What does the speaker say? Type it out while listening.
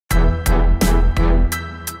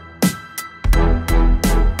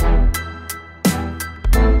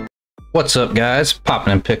What's up, guys?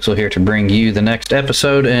 Poppin' and Pixel here to bring you the next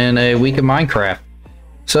episode in a week of Minecraft.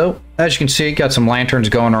 So, as you can see, got some lanterns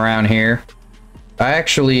going around here. I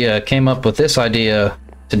actually came up with this idea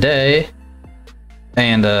today,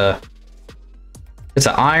 and it's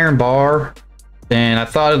an iron bar, and I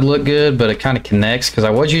thought it'd look good, but it kind of connects because I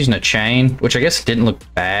was using a chain, which I guess didn't look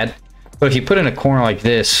bad. But if you put it in a corner like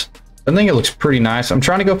this, I think it looks pretty nice. I'm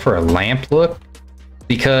trying to go for a lamp look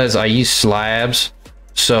because I use slabs,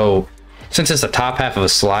 so since it's the top half of a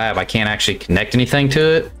slab, I can't actually connect anything to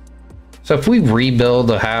it. So if we rebuild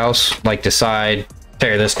the house, like decide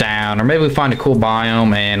tear this down, or maybe we find a cool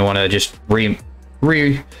biome and want to just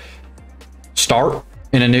restart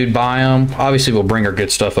in a new biome, obviously we'll bring our good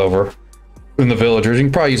stuff over in the villagers. You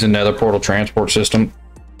can probably use a nether portal transport system,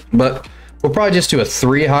 but we'll probably just do a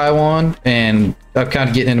 3 high one, and I'm kind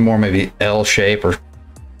of getting into more maybe L shape or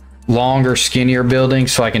longer, skinnier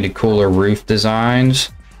buildings so I can do cooler roof designs.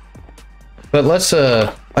 But let's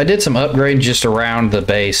I did some upgrades just around the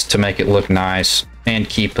base to make it look nice and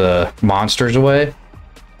keep monsters away.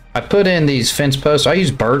 I put in these fence posts. I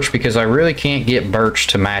use birch because I really can't get birch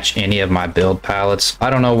to match any of my build palettes. I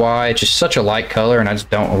don't know why. It's just such a light color, and I just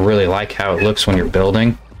don't really like how it looks when you're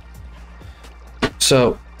building.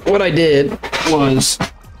 So what I did was,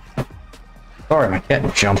 sorry, my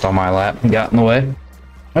cat jumped on my lap and got in the way.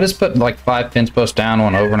 I just put like 5 fence posts down,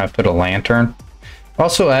 one over, and I put a lantern.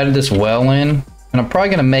 Also added this well in, and I'm probably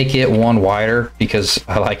going to make it one wider because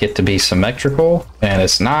I like it to be symmetrical, and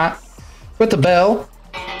it's not. Put the bell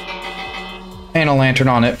and a lantern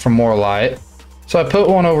on it for more light. So I put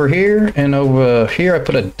one over here, and over here I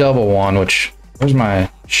put a double one, which, where's my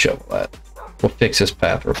shovel at? We'll fix this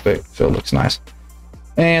path real quick so it looks nice.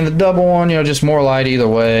 And the double one, you know, just more light either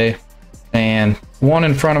way. And one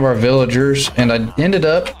in front of our villagers, and I ended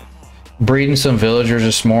up breeding some villagers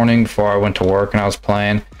this morning before I went to work, and I was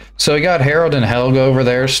playing. So we got Harold and Helga over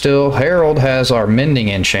there still. Harold has our mending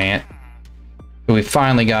enchant. We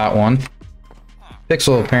finally got one.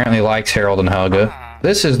 Pixel apparently likes Harold and Helga.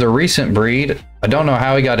 This is the recent breed. I don't know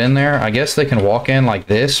how he got in there. I guess they can walk in like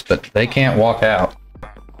this, but they can't walk out.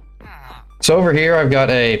 So over here I've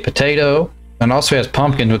got a potato, and also has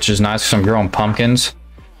pumpkins, which is nice because I'm growing pumpkins.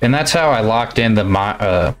 And that's how I locked in the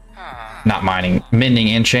mending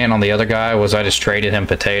enchant on the other guy, was I just traded him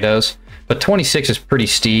potatoes. But 26 is pretty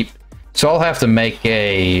steep, so I'll have to make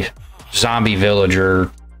a zombie villager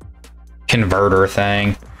converter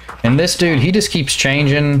thing. And this dude, he just keeps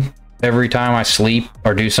changing every time I sleep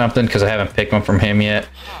or do something because I haven't picked one from him yet.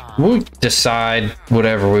 We'll decide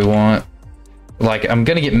whatever we want. Like, I'm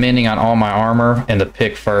gonna get mending on all my armor and the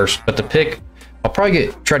pick first, but the pick, I'll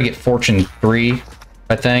probably try to get fortune 3,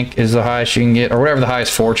 I think, is the highest you can get, or whatever the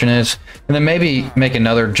highest fortune is. And then maybe make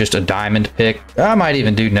another, just a diamond pick. I might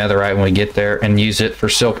even do netherite when we get there and use it for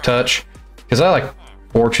silk touch, because I like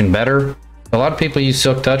fortune better. A lot of people use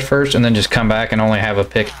silk touch first and then just come back and only have a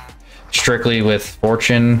pick strictly with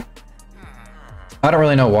fortune. I don't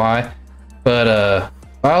really know why, but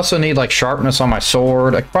I also need like sharpness on my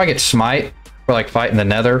sword. I could probably get smite for like fighting the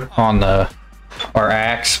nether on our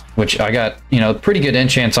axe, which I got, you know, pretty good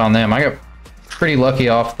enchants on them. I got pretty lucky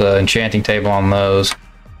off the enchanting table on those.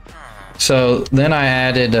 So then I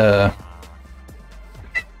added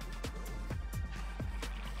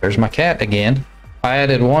there's my cat again. I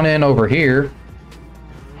added one in over here,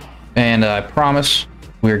 and I promise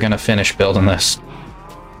we're gonna finish building this.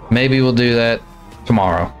 Maybe we'll do that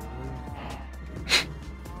tomorrow.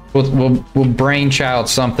 we'll brainchild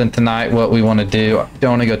something tonight what we want to do.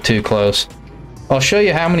 Don't want to go too close. I'll show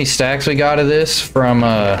you how many stacks we got of this from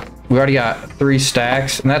we already got 3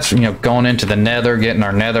 stacks, and that's, you know, going into the nether, getting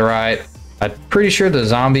our netherite. I'm pretty sure the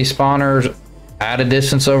zombie spawner's at a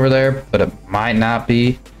distance over there, but it might not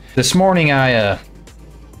be. This morning I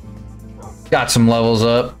got some levels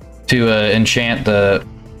up to enchant the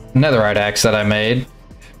netherite axe that I made.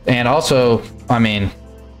 And also, I mean,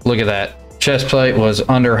 look at that. Chest plate was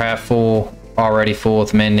under half full, already full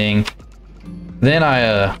with mending. Then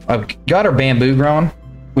I've got our bamboo growing,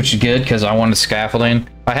 which is good because I wanted scaffolding.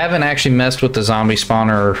 I haven't actually messed with the zombie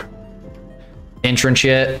spawner entrance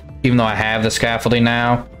yet, even though I have the scaffolding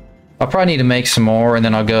now. I'll probably need to make some more, and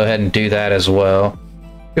then I'll go ahead and do that as well.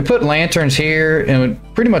 We put lanterns here, and we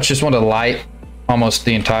pretty much just want to light almost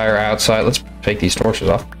the entire outside. Let's take these torches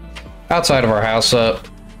off. Outside of our house up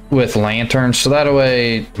with lanterns, so that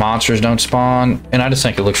way monsters don't spawn. And I just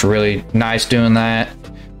think it looks really nice doing that.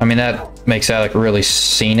 I mean, that makes that like really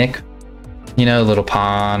scenic. You know, little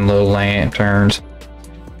pond, little lanterns.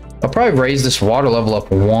 I'll probably raise this water level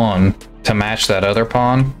up 1 to match that other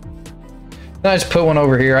pond. Then I just put one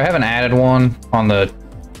over here. I haven't added one on the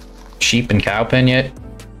sheep and cow pen yet.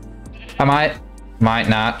 I might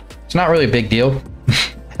not. It's not really a big deal,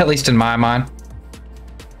 at least in my mind.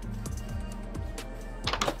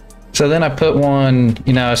 So then I put one,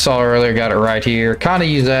 you know, I saw earlier, got it right here. Kind of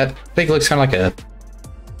use that. I think it looks kind of like a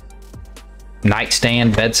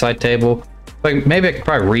nightstand bedside table. Like maybe I could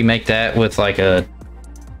probably remake that with like a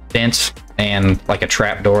fence and like a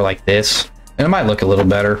trap door like this. And it might look a little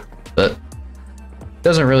better, but it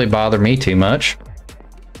doesn't really bother me too much.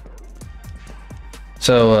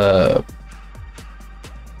 So,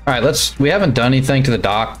 all right, we haven't done anything to the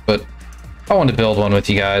dock, but I want to build one with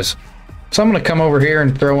you guys. So I'm going to come over here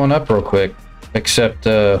and throw one up real quick, except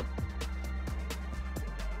we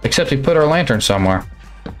put our lantern somewhere.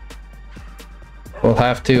 We'll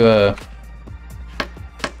have to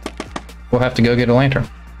go get a lantern,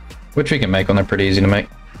 which we can make one. They're pretty easy to make.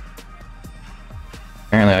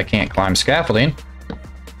 Apparently I can't climb scaffolding.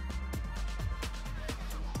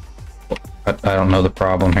 I don't know the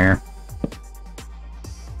problem here.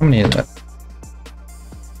 How many is that?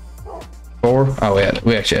 4? Oh,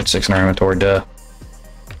 we actually had 6 in our inventory, duh.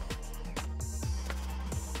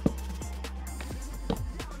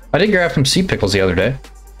 I did grab some sea pickles the other day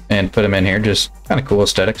and put them in here, just kind of cool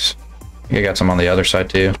aesthetics. I got some on the other side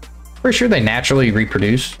too. Pretty sure they naturally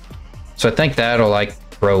reproduce. So I think that'll like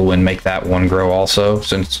grow and make that one grow also,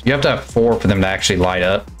 since you have to have 4 for them to actually light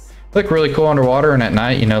up. Look really cool underwater, and at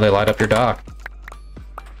night, you know, they light up your dock.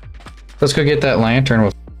 Let's go get that lantern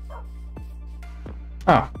with...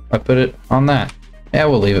 Oh, I put it on that. Yeah,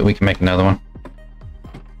 we'll leave it. We can make another one.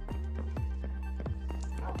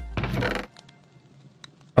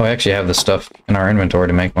 Oh, I actually have the stuff in our inventory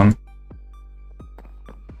to make one.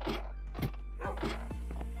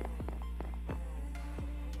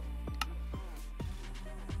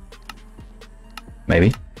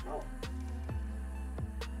 Maybe.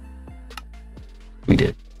 We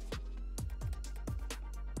did.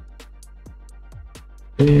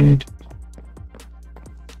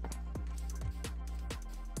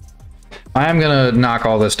 I am gonna knock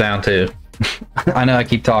all this down too. I know I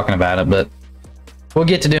keep talking about it, but we'll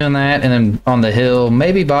get to doing that, and then on the hill,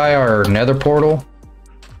 maybe by our nether portal,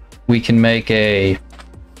 we can make a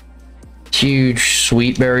huge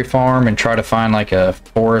sweet berry farm and try to find like a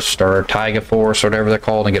forest or a taiga forest or whatever they're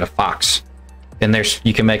called and get a fox. And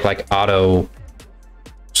you can make like auto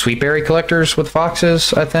sweet berry collectors with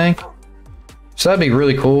foxes, I think. So that'd be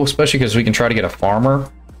really cool, especially because we can try to get a farmer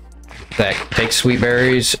that takes sweet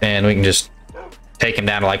berries, and we can just take him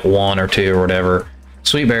down to like 1 or 2 or whatever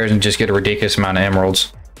sweet berries and just get a ridiculous amount of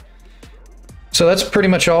emeralds. So that's pretty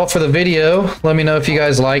much all for the video. Let me know if you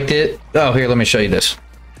guys liked it. Oh, here, let me show you this.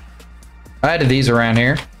 I added these around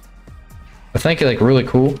here. I think they're like really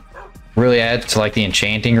cool. Really adds to like the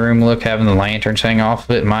enchanting room look, having the lanterns hang off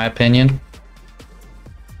of it, in my opinion.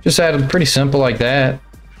 Just added pretty simple like that.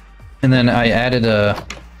 And then I added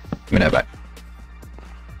give me that back.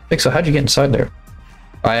 So how'd you get inside there?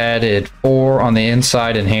 I added 4 on the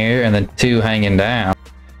inside in here, and then 2 hanging down.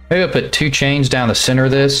 Maybe I'll put 2 chains down the center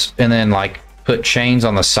of this, and then like put chains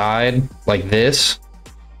on the side like this,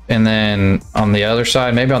 and then on the other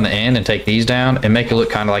side, maybe on the end, and take these down and make it look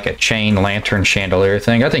kind of like a chain lantern chandelier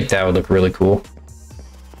thing. I think that would look really cool.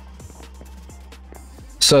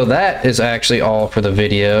 So that is actually all for the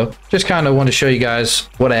video. Just kind of want to show you guys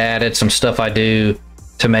what I added, some stuff I do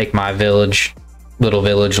to make my village, little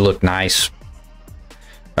village, look nice.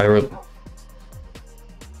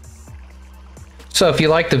 So if you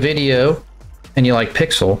like the video and you like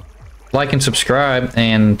Pixel, like and subscribe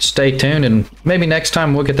and stay tuned, and maybe next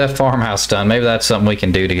time we'll get that farmhouse done. Maybe that's something we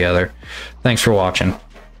can do together. Thanks for watching.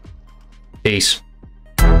 Peace.